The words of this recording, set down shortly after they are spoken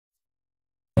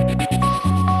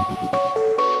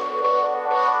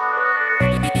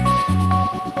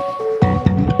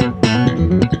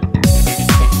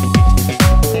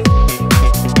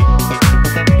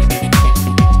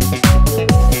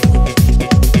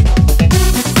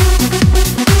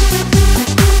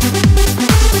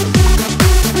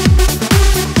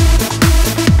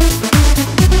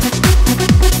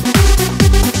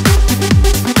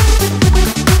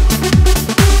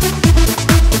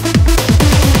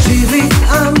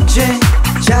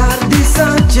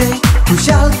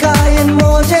खुशालकायन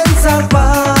मोजेन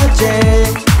सापाचे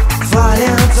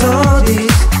फाल्याचो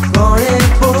दीस कोणे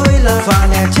पयला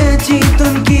फाल्याचे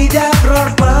चिंतून कित्याक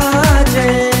रडपाचे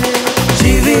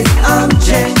जिवीत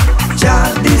आमचे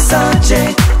 4 दिसांचे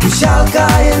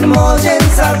खुशालकायन मोजेन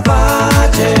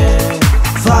सापाचे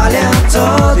फाल्याचो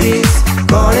दीस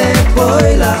कोणे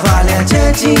पयला फाल्याचे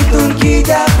चिंतून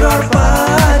कित्याक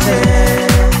रडपाचे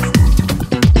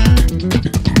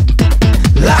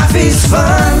Life is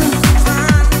fun.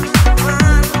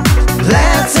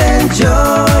 Let's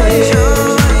enjoy it.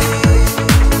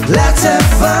 Let's have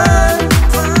fun.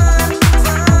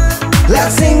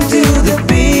 Let's sing to the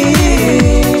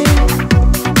beat.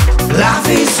 Life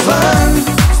is fun.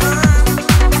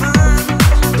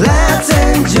 Let's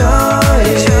enjoy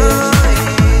it.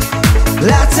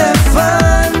 Let's have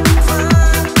fun.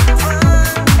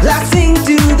 Let's sing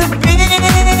to the beat.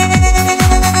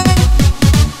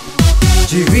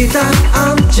 जिवितान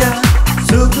आमच्या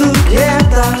सुख दुख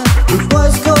येता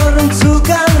पयस करून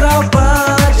सुखान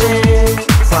रावपाचे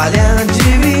फाल्यां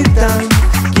जिवितान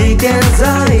कितें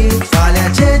जायी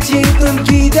फाल्यांचे चिंतून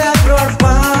कित्याक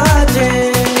रडपाचे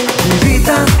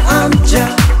जिवितान आमच्या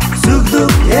सुख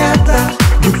दुख येता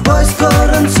पयस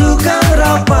करून सुखान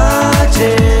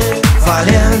रावपाचे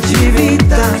फाल्यां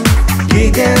जिवितान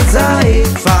कितें जायी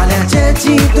फाल्यांचे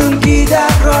चिंतून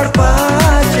कित्याक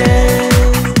रडपाचे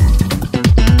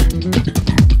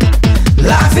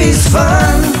Life is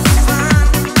fun.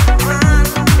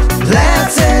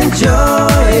 Let's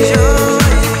enjoy it.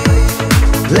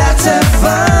 Let's have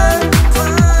fun.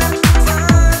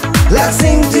 Let's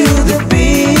sing to the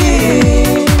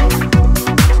beat.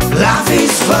 Life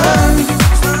is fun.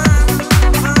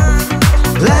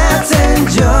 Let's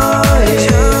enjoy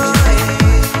it.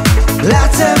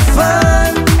 Let's have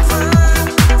fun.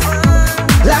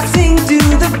 Let's sing to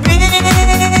the beat.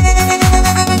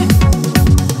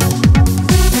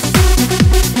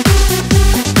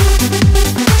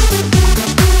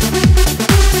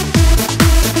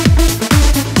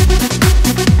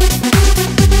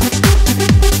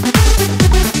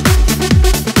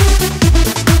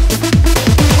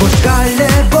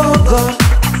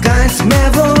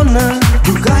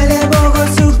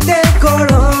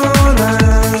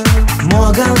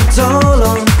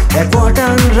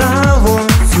 Ekwotan rawon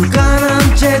sukan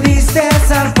amche diste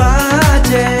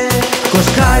salpace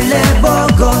Koszkarle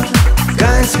bogor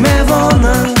kańc me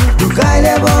wona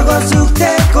Dukajle bogor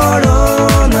sukte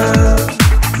korona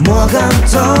Mogam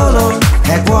colon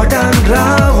ekwotan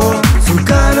rawon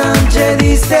sukan amche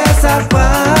diste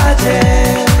salpace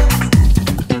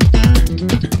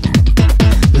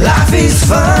Life is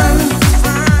fun.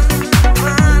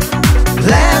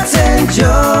 Let's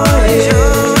enjoy it.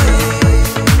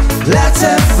 Let's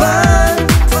have fun.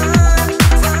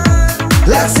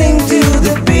 Let's sing to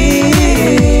the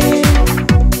beat.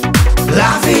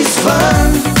 Life is fun.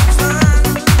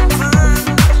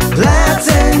 Let's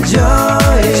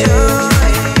enjoy it.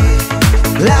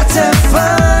 Let's have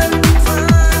fun.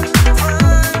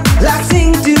 Let's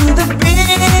sing to the beat.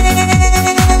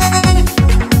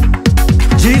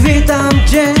 Jivitam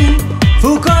dzień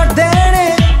fukar dene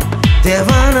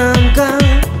devanam kan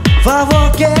favor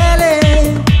kele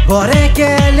bore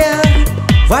केल्यार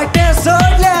वाटे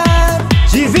सोडल्यार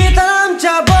जिवितान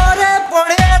आमच्या बरे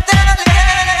पडयतले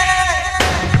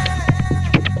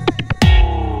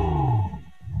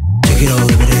Take it all,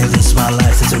 live it, this is my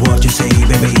life. It's a word you say,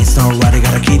 baby, it's not right. You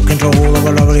gotta keep control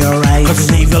over your rights.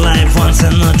 Cause you live your life once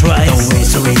and not twice. Don't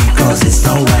waste away, cause it's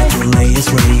not right. Too late is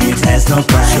free, it has no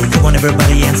price. So come on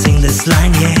everybody and sing this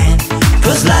line, yeah.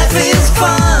 Cause life is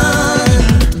fun.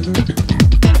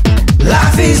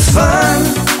 Life is fun.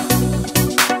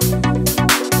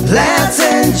 Let's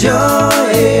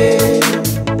enjoy it.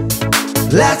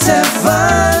 Let's have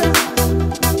fun.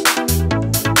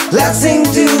 Let's sing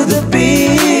to the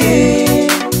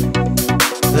beat.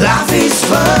 Life is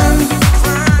fun.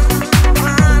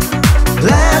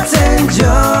 Let's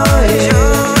enjoy it.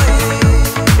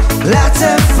 Let's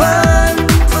have fun.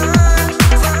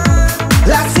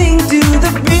 Let's sing to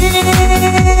the beat.